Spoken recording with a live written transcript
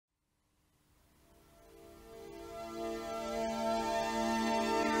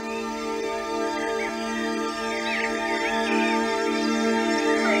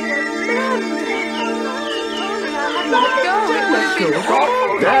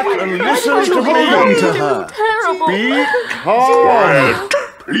and listen to hold on to her. Terrible. Be calm. Quiet.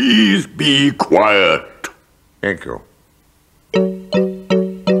 Please be quiet. Thank you.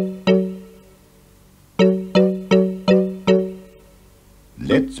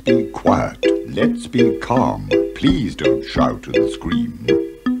 Let's be quiet. Let's be calm. Please don't shout and scream.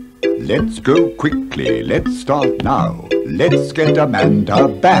 Let's go quickly. Let's start now. Let's get Amanda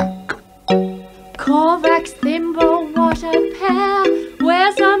back. Corvax, Thimble, what a pair.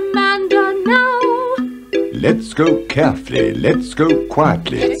 Where's Amanda now? Let's go carefully. Let's go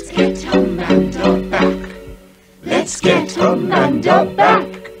quietly. Let's get Amanda back. Let's get Amanda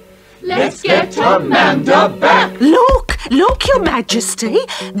back. Let's get Amanda back. Look, Your Majesty.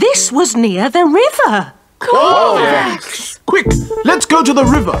 This was near the river. Corvax! Quick, let's go to the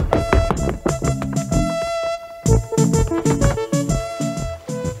river.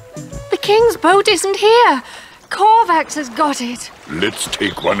 The king's boat isn't here. Corvax has got it. Let's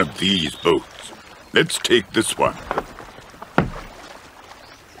take one of these boats. Let's take this one.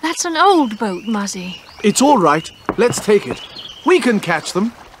 That's an old boat, Muzzy. It's all right. Let's take it. We can catch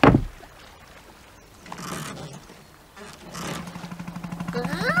them.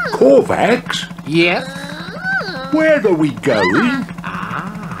 Corvax? Yes? Where are we going?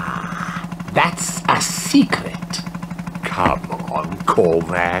 That's a secret. Come on,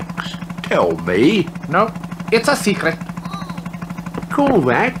 Corvax. Tell me. No, it's a secret.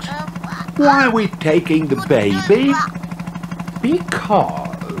 Corvax, why are we taking the baby?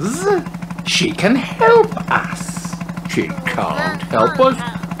 Because she can help us. She can't help us.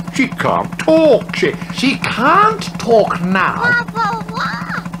 She can't talk. She can't talk now.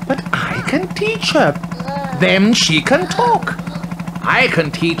 But I can teach her. Then she can talk. I can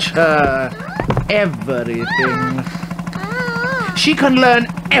teach her everything. She can learn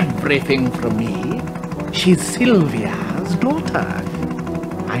everything from me. She's Sylvia's daughter.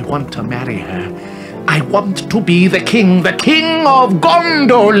 I want to marry her. I want to be the king of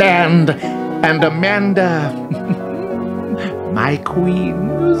Gondoland. And Amanda, my queen.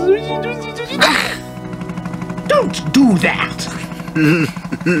 Don't do that.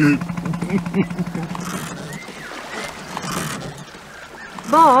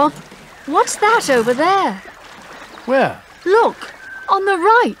 Bob, what's that over there? Where? Look, on the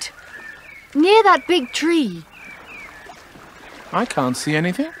right. Near that big tree. I can't see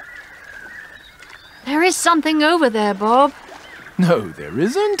anything. There is something over there, Bob. No, there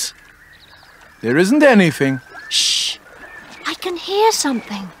isn't. There isn't anything. Shh! I can hear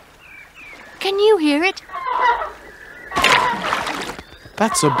something. Can you hear it?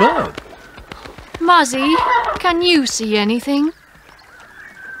 That's a bird. Muzzy, can you see anything?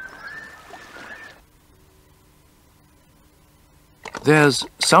 There's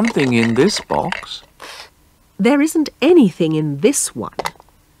something in this box. There isn't anything in this one.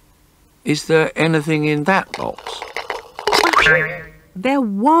 Is there anything in that box? There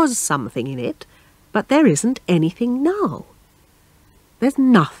was something in it, but there isn't anything now. There's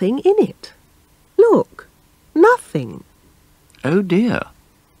nothing in it. Look, nothing. Oh dear.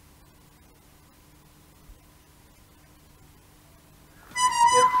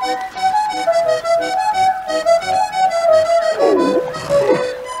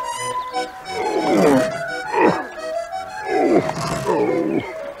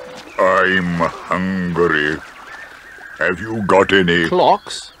 I'm hungry. Have you got any?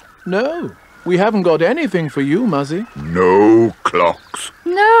 Clocks? No, we haven't got anything for you, Muzzy. No clocks.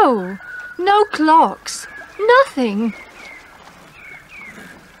 No, no clocks. Nothing.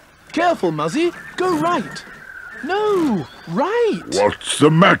 Careful, Muzzy. Go right. No, right. What's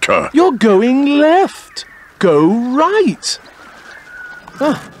the matter? You're going left. Go right.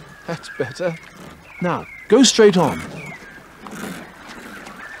 Ah, that's better. Now, go straight on.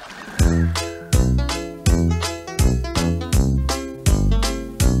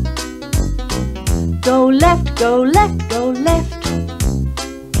 Go left, go left, go left.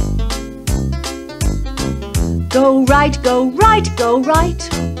 Go right, go right, go right.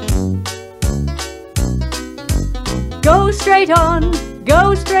 Go straight on,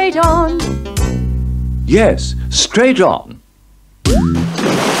 go straight on. Yes, straight on.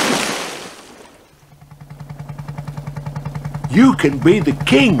 You can be the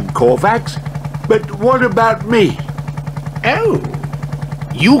king, Corvax, but what about me? Oh,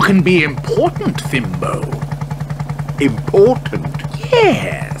 you can be important, Thimbo. Important?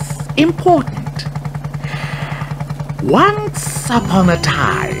 Yes, important. Once upon a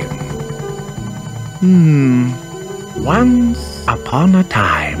time. Once upon a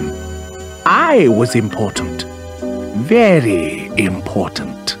time, I was important. Very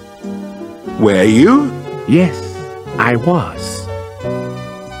important. Were you? Yes, I was.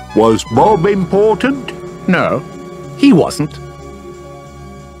 Was Bob important? No, he wasn't.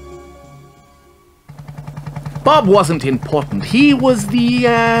 Bob wasn't important. He was the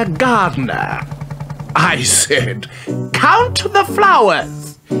gardener. I said, count the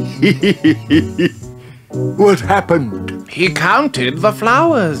flowers. What happened? He counted the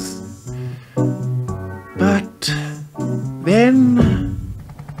flowers. But then...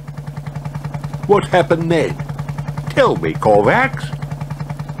 What happened then? Tell me, Kovacs.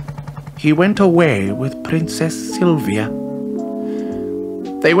 He went away with Princess Sylvia.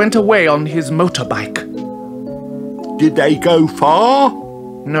 They went away on his motorbike. Did they go far?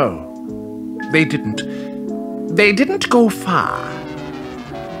 No, they didn't. They didn't go far.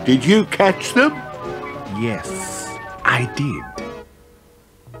 Did you catch them? Yes, I did.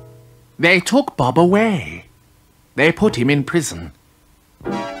 They took Bob away. They put him in prison.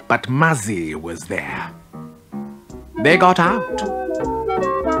 But Mazzy was there. They got out.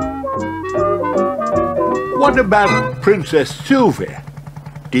 What about Princess Sylvia?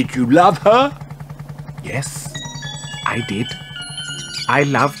 Did you love her? Yes, I did. I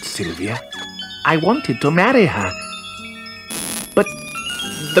loved Sylvia. I wanted to marry her. But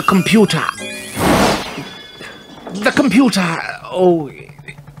the computer... oh,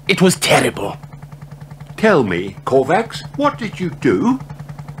 it was terrible. Tell me, Kovacs, what did you do?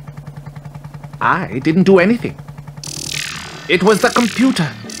 I didn't do anything. It was the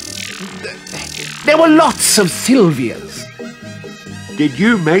computer. There were lots of Sylvias. Did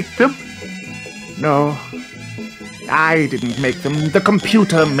you make them? No, I didn't make them. The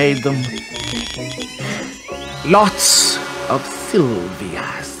computer made them. Lots of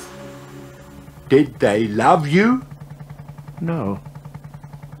Sylvias. Did they love you? No,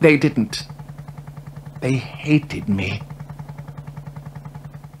 they didn't. They hated me.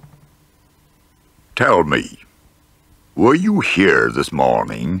 Tell me, were you here this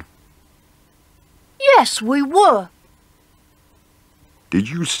morning? Yes, we were. Did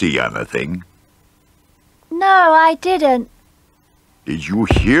you see anything? No, I didn't. Did you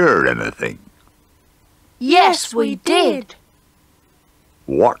hear anything? Yes, we did.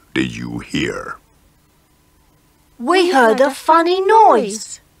 What did you hear? We heard a funny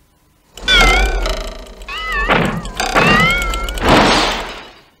noise.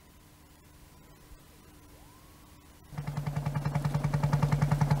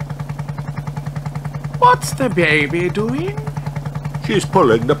 What's the baby doing? She's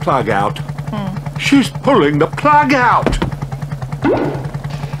pulling the plug out. She's pulling the plug out!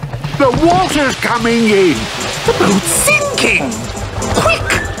 The water's coming in! The boat's sinking! Quick!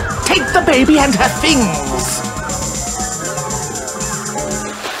 Take the baby and her things!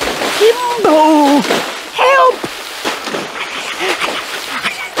 Kimbo! Help!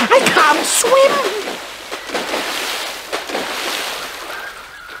 I can't swim!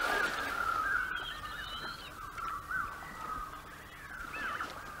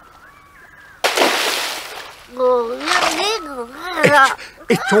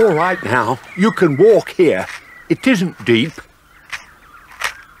 It's all right now. You can walk here. It isn't deep.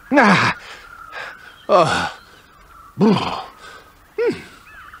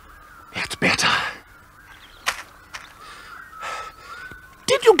 That's better.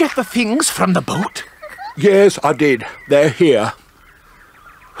 Did you get the things from the boat? Yes, I did. They're here.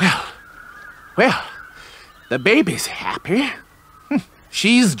 Well, the baby's happy.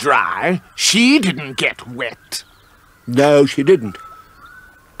 She's dry. She didn't get wet. No, she didn't.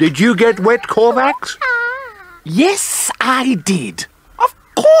 Did you get wet, Kovacs? Yes, I did. Of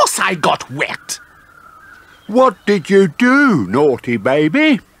course I got wet. What did you do, naughty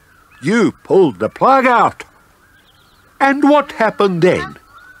baby? You pulled the plug out. And what happened then?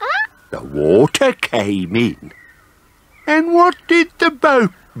 The water came in. And what did the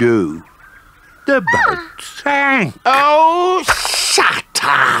boat do? The boat sank. Oh, shut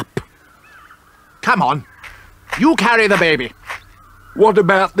up. Come on. You carry the baby. What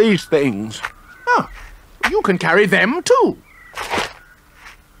about these things? Oh, you can carry them too.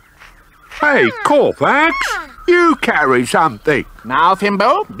 Hey, Kovacs, you carry something. Now,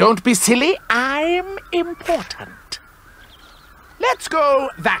 Fimbo, don't be silly. I'm important. Let's go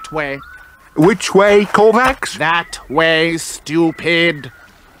that way. Which way, Kovacs? That way, stupid.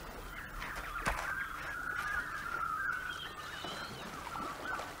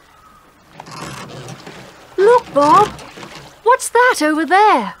 Look, Bob. What's that over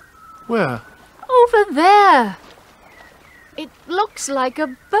there? Where? Over there. It looks like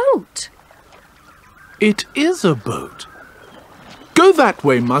a boat. It is a boat. Go that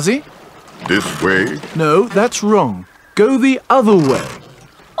way, Muzzy. This way? No, that's wrong. Go the other way.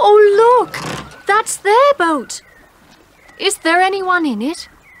 Oh, look! That's their boat. Is there anyone in it?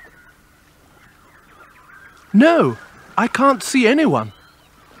 No, I can't see anyone.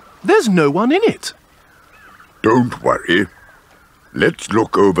 There's no one in it. Don't worry. Let's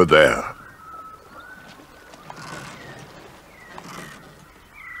look over there.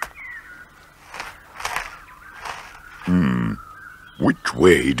 Which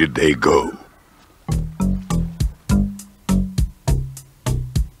way did they go?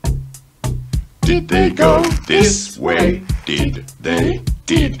 Did they go this way? Did they?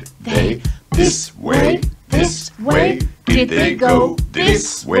 Did they? This way? This way? Did they go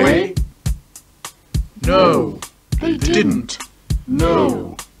this way? No, they didn't.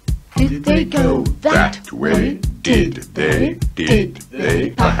 No. Did they go that way? Did they? Did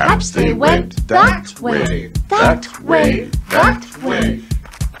they? Perhaps they went that way. That way. That way.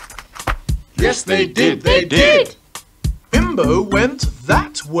 Yes, they did. They did. Bimbo went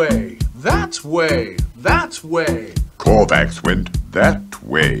that way, that way, that way. Kovacs went that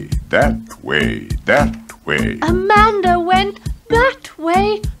way, that way, that way. Amanda went that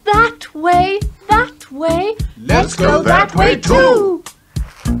way, that way, that way. Let's go that way too.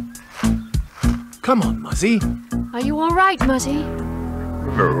 Come on, Muzzy. Are you all right, Muzzy?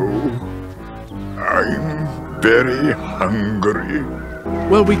 No, I'm very hungry.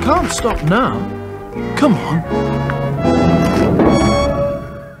 Well, we can't stop now. Come on.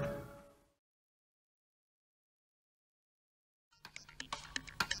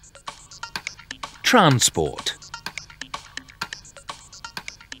 Transport.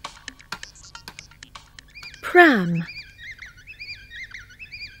 Pram.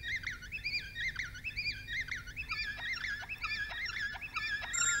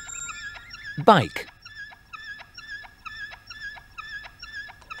 Bike.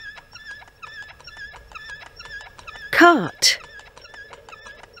 Cart.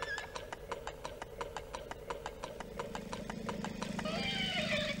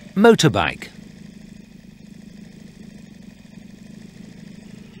 Motorbike.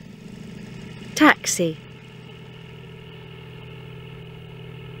 Taxi.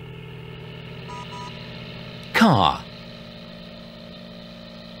 Car.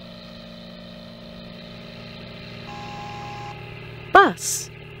 Bus.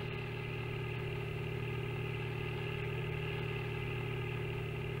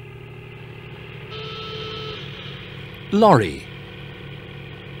 Lorry.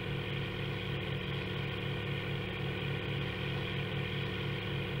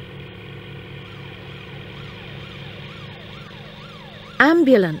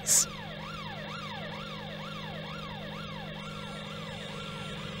 Ambulance.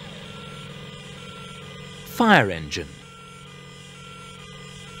 Fire engine.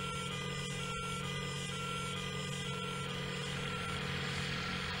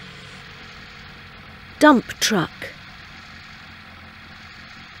 Dump truck.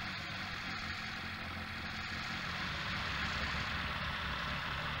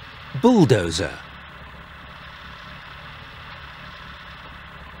 Bulldozer.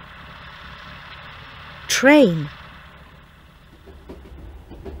 Train.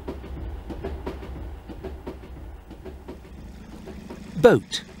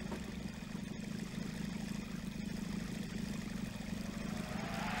 Boat.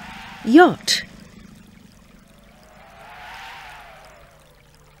 Yacht.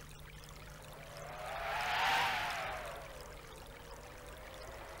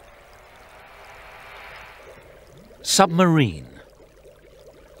 Submarine.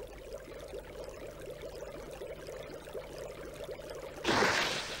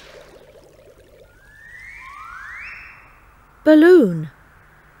 Balloon.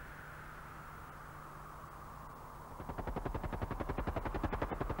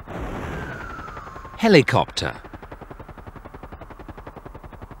 Helicopter.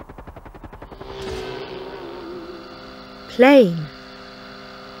 Plane.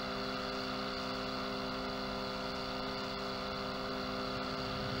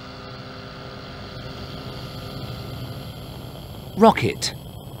 Rocket.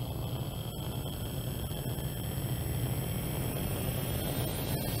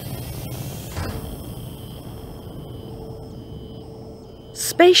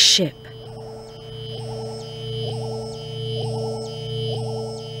 Spaceship.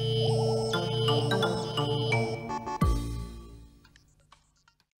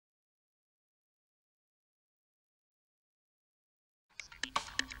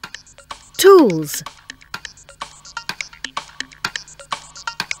 Tools.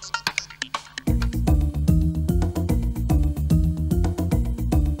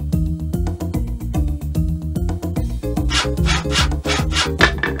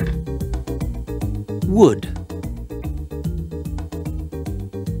 Wood.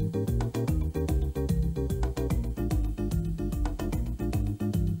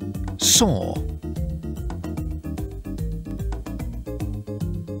 saw.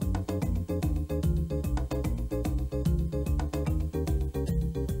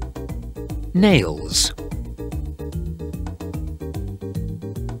 Nails.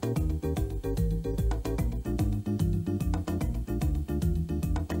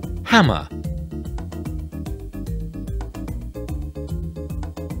 Hammer.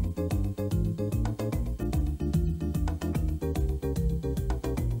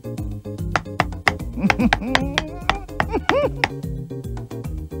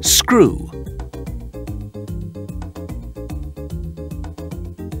 Screw.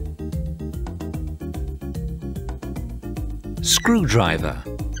 Screwdriver.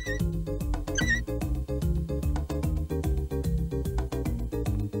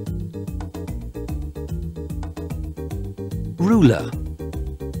 Ruler.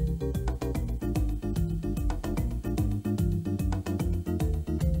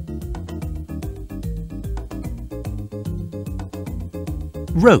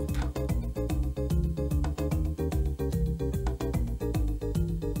 Rope.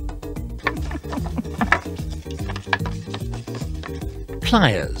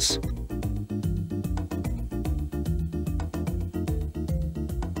 Pliers.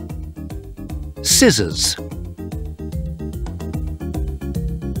 Scissors.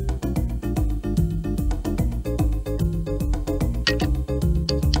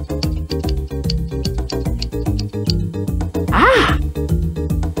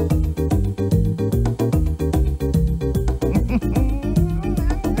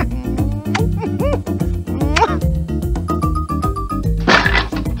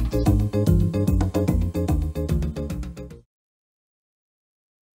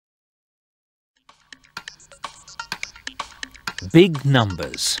 Big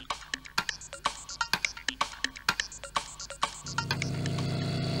numbers.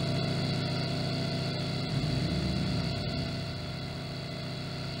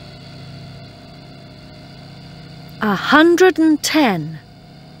 $110.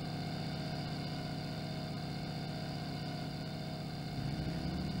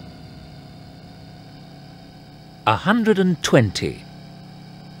 120.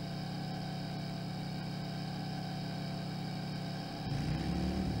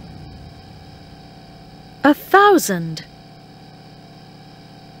 1,000.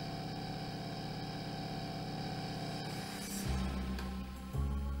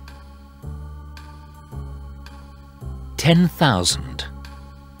 10,000.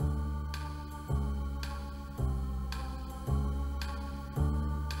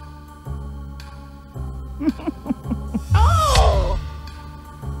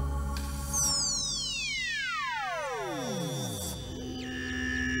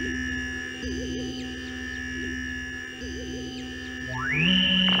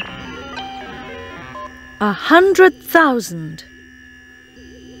 100,000.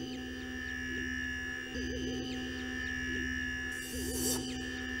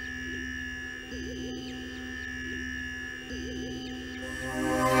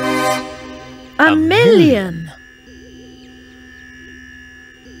 1,000,000.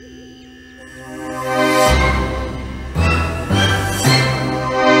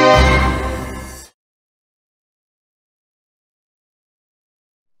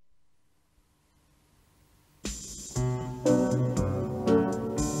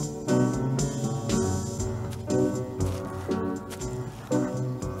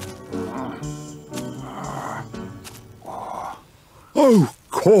 'Oh,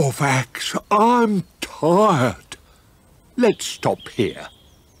 Corvax, I'm tired. Let's stop here.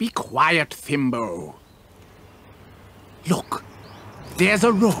 Be quiet, Thimbo. Look, there's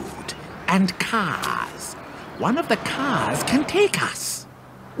a road and cars. One of the cars can take us.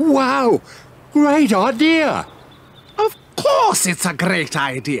 Wow, great idea. Of course it's a great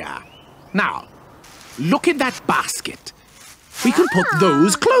idea. Now, look in that basket. We can put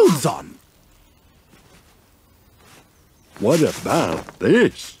those clothes on. What about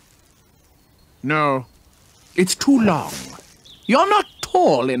this? No, it's too long. You're not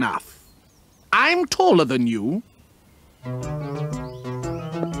tall enough. I'm taller than you.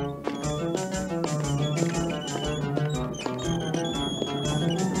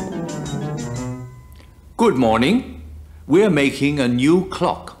 Good morning. We're making a new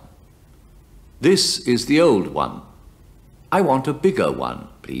clock. This is the old one. I want a bigger one,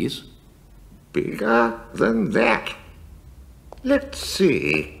 please. Bigger than that. Let's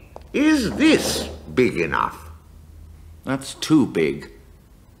see. Is this big enough? That's too big.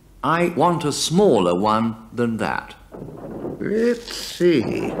 I want a smaller one than that. Let's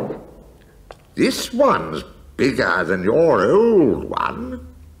see. This one's bigger than your old one.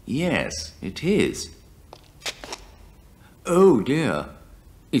 Yes, it is. Oh dear,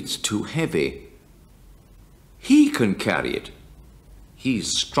 it's too heavy. He can carry it.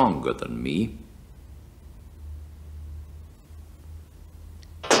 He's stronger than me.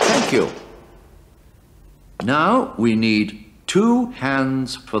 Thank you. Now we need 2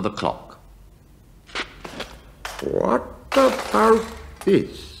 hands for the clock. What about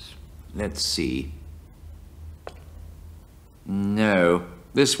this? Let's see. No,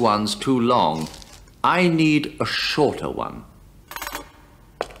 this one's too long. I need a shorter one.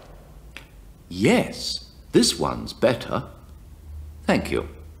 Yes, this one's better. Thank you.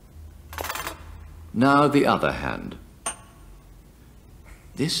 Now the other hand.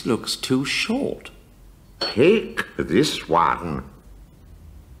 This looks too short. Take this one.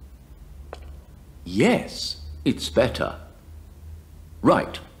 Yes, it's better.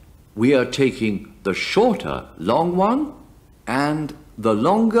 Right, we are taking the shorter long one and the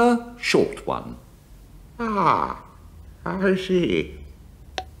longer short one. Ah, I see.